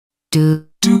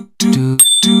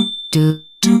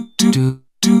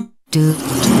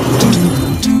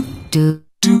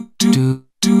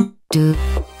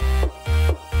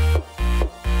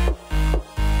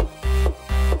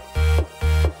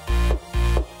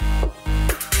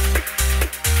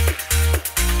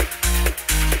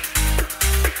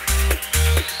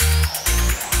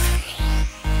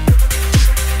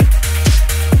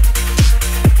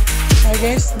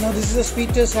Guys, now this is a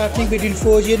speed test happening between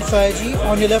 4G and 5G.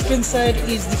 On your left hand side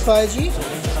is the 5G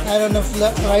and on the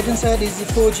right hand side is the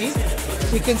 4G.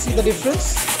 You can see the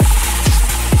difference.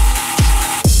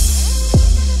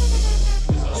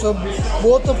 So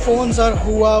both the phones are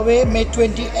Huawei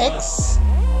Mate20X,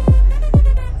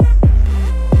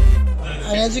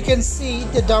 and as you can see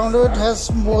the download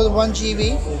has more than 1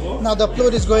 GB. Now the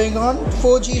upload is going on.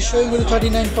 4G is showing with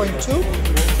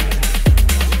 39.2.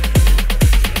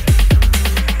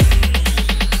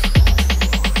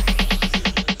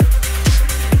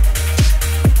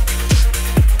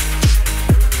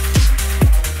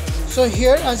 So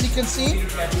here, as you can see,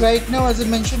 right now, as I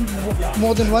mentioned,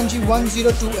 more than 1G,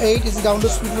 1028 is the download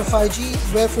speed for 5G,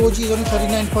 where 4G is only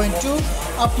 39.2,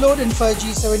 upload in 5G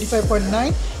is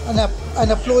 75.9, and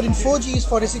upload in 4G is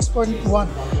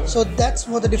 46.1. So that's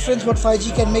what the difference, what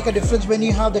 5G can make a difference when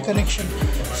you have the connection.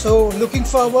 So looking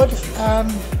forward,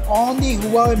 on the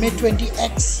Huawei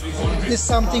Mate20X, this is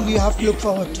something you have to look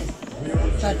forward to.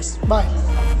 Thanks, bye.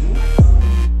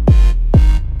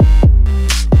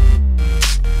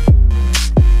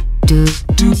 Do